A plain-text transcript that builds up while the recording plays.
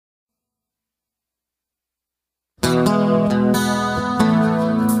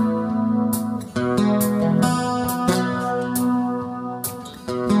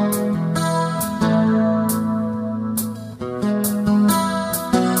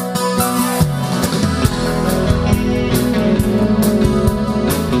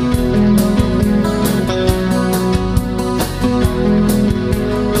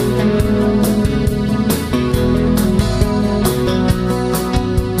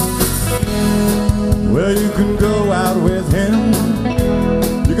can go out with him,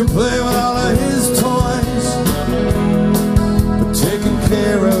 you can play with all of his toys, but taking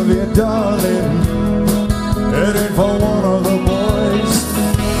care of your darling, it ain't for one of the boys.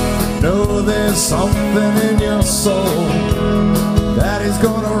 Know there's something in your soul that is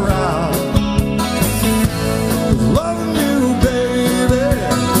gonna rout. Loving you, baby,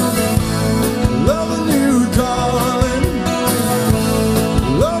 loving you, darling,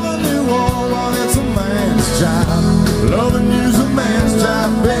 loving you, all, it's a man's job. Loving you's a man's job,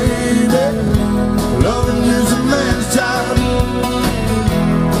 baby. Loving you's a man's job.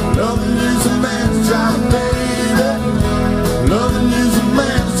 Loving you's a man's job, baby. Loving you's a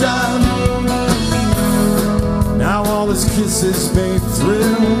man's job. Now all his kisses may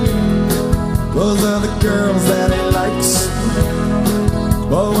thrill, those are the girls that he likes.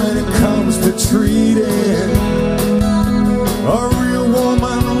 But when it comes to treating a real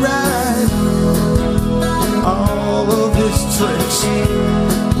woman right, all of his tricks,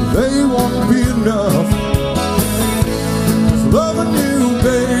 they won't be enough. 'Cause loving you,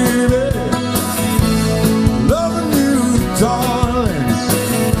 baby, loving you, darling,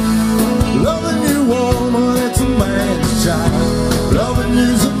 loving you, woman, it's a man's job. Loving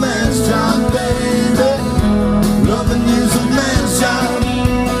you's a man's job, baby. Loving you's a man's job.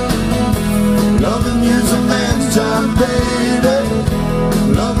 Loving you's a man's job, baby.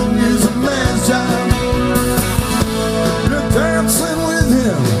 Loving you's a man's job. You're dancing with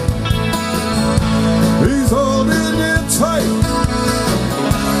him, he's holding you tight.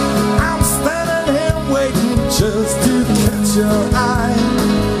 I'm standing here waiting just to catch your eye.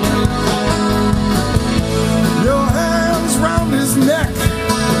 Your hands round his neck,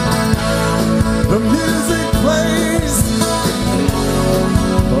 the music plays,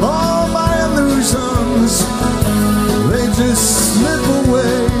 but all my illusions, they just slip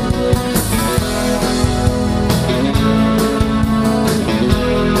away.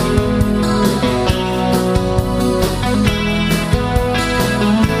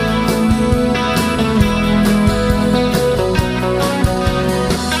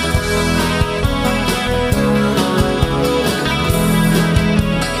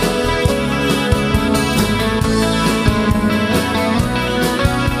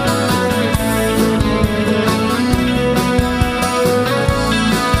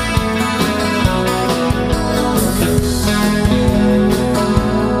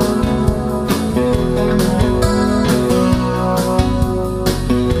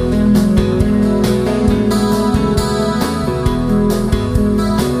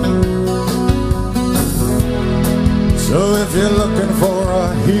 So if you're looking for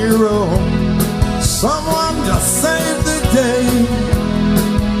a hero, someone to save the day,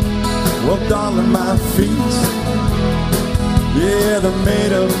 well, darling, my feet, yeah, they're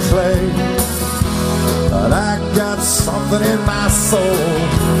made of clay. But I got something in my soul,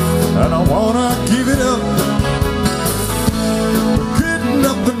 and I wanna give it up. Getting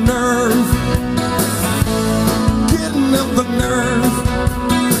up the nerve, getting up the nerve,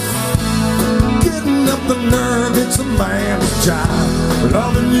 getting up the nerve, it's a man's job.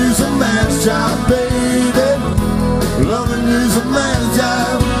 Loving you's a man's job, baby. Loving you's a man's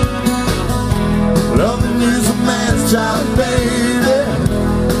job. Loving you's a man's job, baby.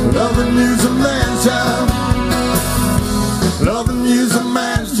 Loving you's a man's job. Loving you's a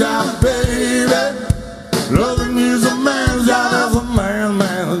man's job, baby. Loving you's a man's job. That's a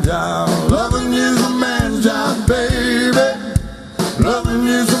man's job.